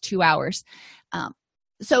 you've lost 2 hours.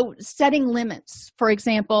 So setting limits, for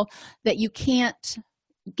example, that you can't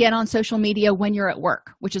get on social media when you're at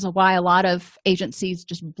work, which is why a lot of agencies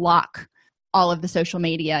just block all of the social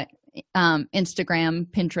media, Instagram,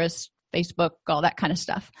 Pinterest, Facebook, all that kind of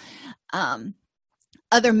stuff.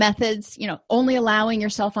 Other methods, only allowing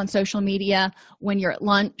yourself on social media when you're at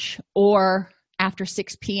lunch or after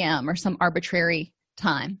 6 p.m. or some arbitrary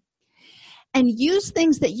time. And use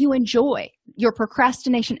things that you enjoy, your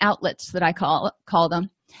procrastination outlets that I call them,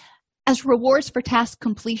 as rewards for task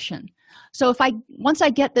completion. So once I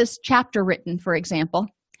get this chapter written, for example,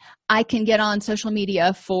 I can get on social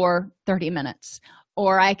media for 30 minutes,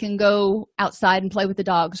 or I can go outside and play with the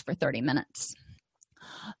dogs for 30 minutes.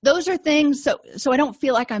 Those are things so I don't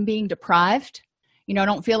feel like I'm being deprived. I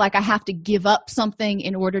don't feel like I have to give up something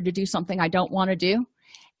in order to do something I don't want to do.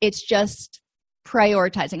 It's just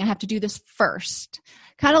prioritizing. I have to do this first.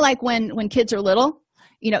 Kind of like when kids are little,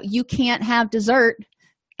 you can't have dessert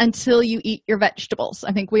until you eat your vegetables.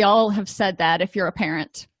 I think we all have said that if you're a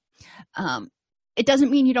parent. It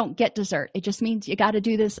doesn't mean you don't get dessert. It just means you got to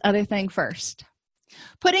do this other thing first.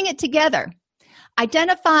 Putting it together.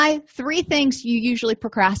 Identify 3 things you usually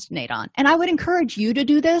procrastinate on. And I would encourage you to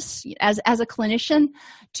do this as a clinician,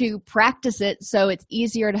 to practice it so it's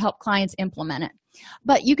easier to help clients implement it.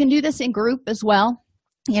 But you can do this in group as well.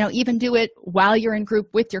 Even do it while you're in group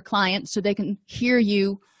with your clients so they can hear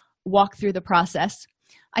you walk through the process.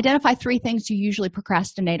 Identify 3 things you usually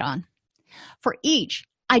procrastinate on. For each,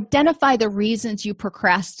 identify the reasons you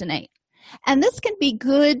procrastinate. And this can be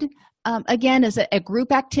good, again, as a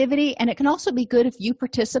group activity, and it can also be good if you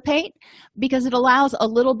participate because it allows a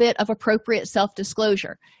little bit of appropriate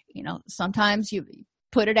self-disclosure. Sometimes you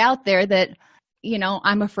put it out there that,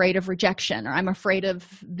 I'm afraid of rejection, or I'm afraid of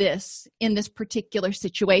this in this particular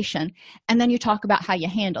situation, and then you talk about how you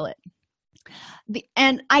handle it.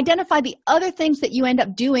 And identify the other things that you end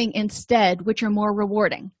up doing instead, which are more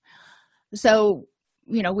rewarding. So,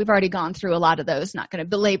 we've already gone through a lot of those, not going to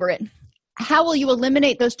belabor it. How will you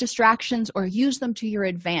eliminate those distractions or use them to your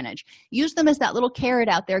advantage? Use them as that little carrot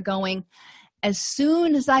out there going, as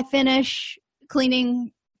soon as I finish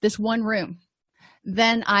cleaning this one room,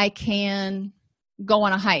 then I can go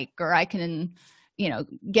on a hike, or I can,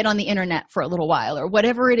 get on the internet for a little while, or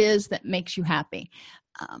whatever it is that makes you happy.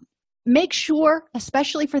 Make sure,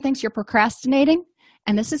 especially for things you're procrastinating,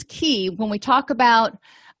 and this is key when we talk about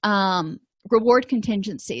reward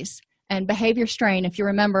contingencies and behavior strain, if you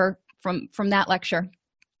remember from that lecture.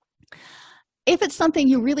 If it's something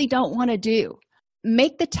you really don't want to do,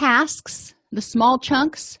 make the tasks, the small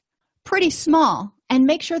chunks, pretty small, and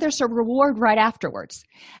make sure there's a reward right afterwards.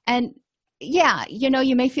 And yeah,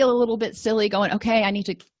 you may feel a little bit silly going, okay, I need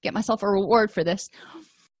to get myself a reward for this.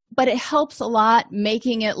 But it helps a lot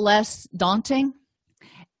making it less daunting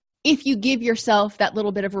if you give yourself that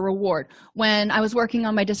little bit of a reward. When I was working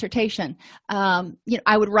on my dissertation,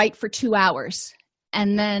 I would write for 2 hours,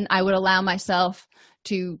 and then I would allow myself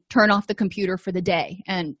to turn off the computer for the day,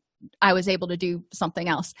 and I was able to do something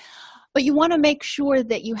else. But you want to make sure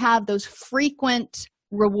that you have those frequent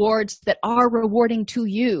rewards that are rewarding to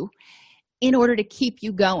you in order to keep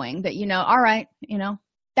you going, that, all right,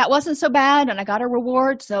 that wasn't so bad and I got a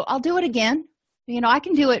reward, so I'll do it again. I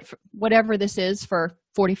can do it for whatever this is for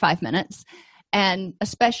 45 minutes, and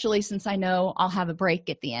especially since I know I'll have a break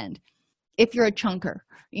at the end. If you're a chunker,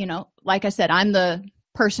 like I said, I'm the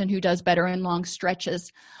person who does better in long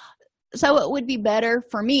stretches. So it would be better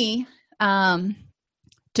for me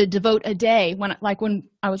to devote a day when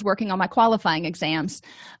I was working on my qualifying exams,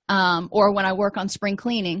 or when I work on spring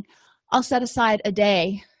cleaning. I'll set aside a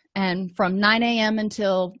day, and from 9 a.m.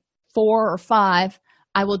 until 4 or 5,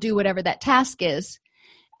 I will do whatever that task is.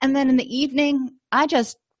 And then in the evening, I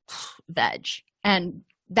just veg. And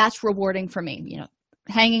that's rewarding for me,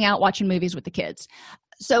 hanging out, watching movies with the kids.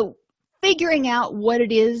 So figuring out what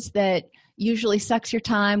it is that usually sucks your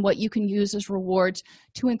time, what you can use as rewards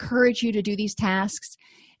to encourage you to do these tasks.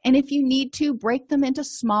 And if you need to, break them into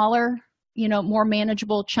smaller, more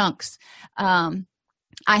manageable chunks.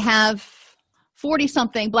 I have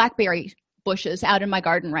 40-something blackberry bushes out in my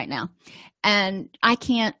garden right now, and I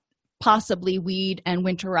can't possibly weed and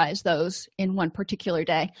winterize those in one particular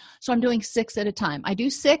day. So I'm doing 6 at a time. I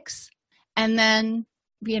do 6, and then,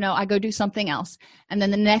 I go do something else. And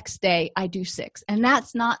then the next day I do 6. And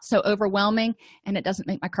that's not so overwhelming, and it doesn't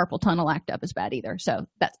make my carpal tunnel act up as bad either. So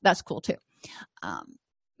that's cool too.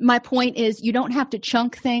 My point is, you don't have to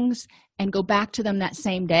chunk things and go back to them that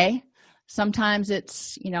same day. Sometimes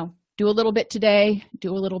it's, do a little bit today,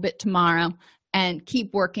 do a little bit tomorrow, and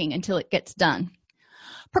keep working until it gets done.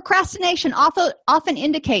 Procrastination often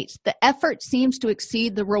indicates the effort seems to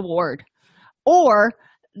exceed the reward, or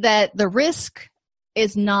that the risk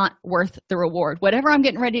is not worth the reward. Whatever I'm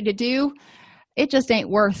getting ready to do, it just ain't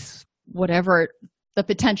worth whatever the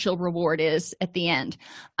potential reward is at the end.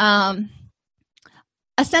 A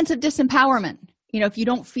sense of disempowerment. If you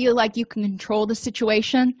don't feel like you can control the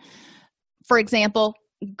situation, for example,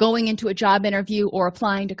 going into a job interview or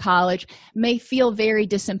applying to college may feel very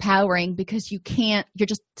disempowering because you're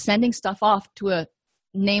just sending stuff off to a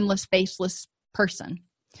nameless, faceless person.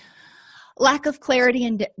 Lack of clarity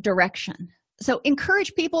and direction. So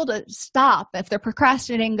encourage people to stop if they're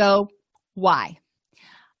procrastinating, go, why?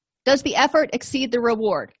 Does the effort exceed the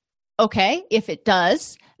reward? Okay, if it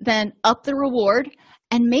does, then up the reward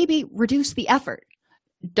and maybe reduce the effort.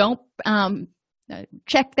 Don't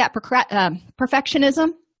check that perfectionism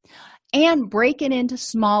and break it into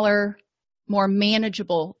smaller, more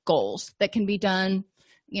manageable goals that can be done,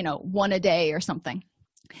 one a day or something.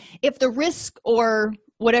 If the risk or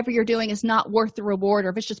whatever you're doing is not worth the reward, or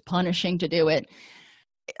if it's just punishing to do it,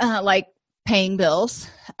 like paying bills,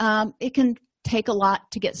 it can take a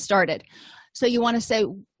lot to get started. So you want to say,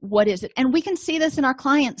 what is it? And we can see this in our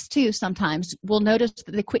clients too. Sometimes we'll notice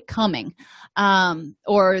that they quit coming,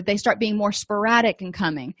 or they start being more sporadic in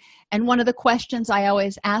coming. And one of the questions I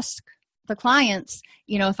always ask the clients,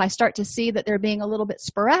 if I start to see that they're being a little bit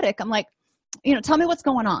sporadic, I'm like, tell me what's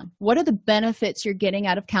going on. What are the benefits you're getting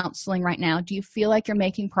out of counseling right now? Do you feel like you're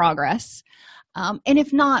making progress? And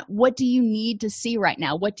if not, what do you need to see right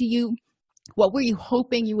now? What were you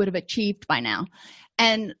hoping you would have achieved by now?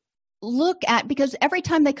 And look at, because every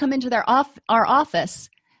time they come into our office,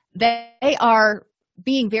 they are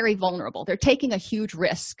being very vulnerable. They're taking a huge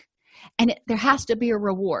risk, and there has to be a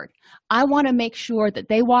reward. I want to make sure that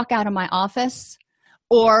they walk out of my office,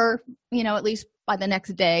 or, at least by the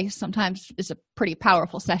next day. Sometimes it's a pretty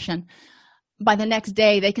powerful session. By the next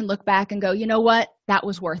day, they can look back and go, you know what? That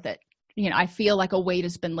was worth it. I feel like a weight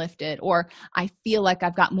has been lifted, or I feel like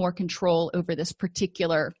I've got more control over this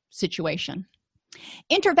particular situation.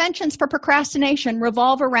 Interventions for procrastination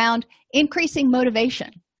revolve around increasing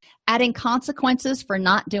motivation, adding consequences for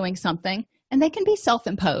not doing something, and they can be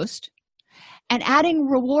self-imposed, and adding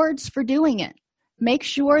rewards for doing it. Make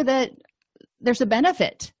sure that there's a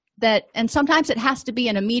benefit, and sometimes it has to be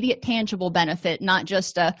an immediate, tangible benefit, not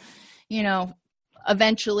just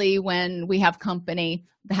eventually when we have company,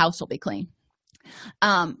 the house will be clean.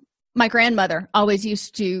 My grandmother always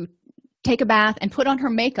used to take a bath and put on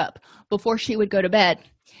her makeup before she would go to bed.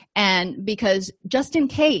 And because just in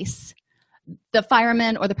case the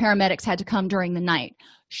firemen or the paramedics had to come during the night,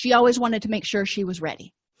 she always wanted to make sure she was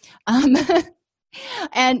ready. And,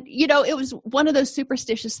 it was one of those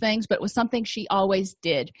superstitious things, but it was something she always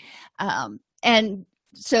did. And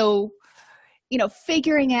so,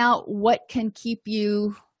 figuring out what can keep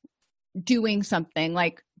you doing something,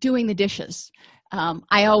 like doing the dishes.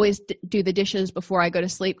 I always do the dishes before I go to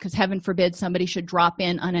sleep, because heaven forbid somebody should drop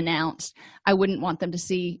in unannounced. I wouldn't want them to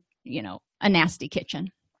see, a nasty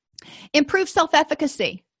kitchen. Improve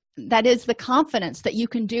self-efficacy. That is the confidence that you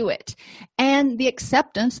can do it, and the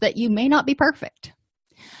acceptance that you may not be perfect.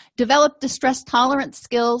 Develop distress tolerance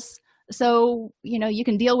skills, so you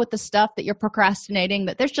can deal with the stuff that you're procrastinating,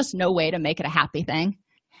 that there's just no way to make it a happy thing.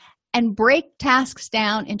 And break tasks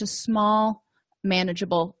down into small,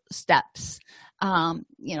 manageable steps.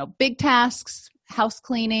 Big tasks, house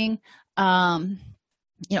cleaning,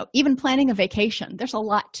 even planning a vacation. There's a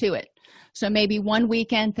lot to it. So maybe one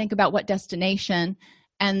weekend, think about what destination,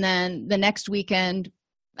 and then the next weekend,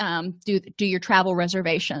 do your travel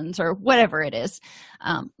reservations or whatever it is.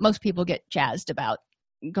 Most people get jazzed about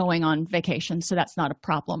going on vacation, so that's not a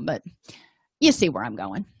problem, but you see where I'm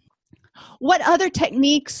going. What other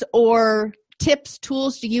techniques or tips,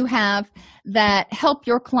 tools do you have that help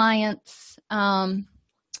your clients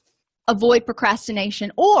avoid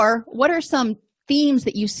procrastination? Or what are some themes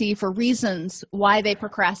that you see for reasons why they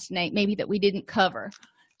procrastinate, maybe that we didn't cover?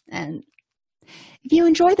 And if you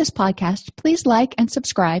enjoy this podcast, please like and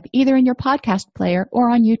subscribe either in your podcast player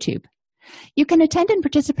or on YouTube. You can attend and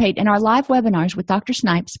participate in our live webinars with Dr.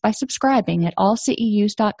 Snipes by subscribing at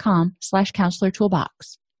allceus.com/counselor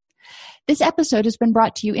toolbox. This episode has been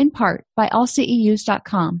brought to you in part by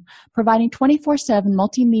allceus.com, providing 24/7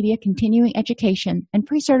 multimedia continuing education and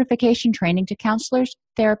pre-certification training to counselors,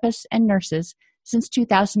 therapists, and nurses since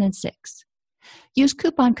 2006. Use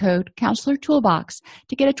coupon code Counselor Toolbox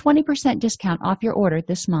to get a 20% discount off your order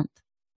this month.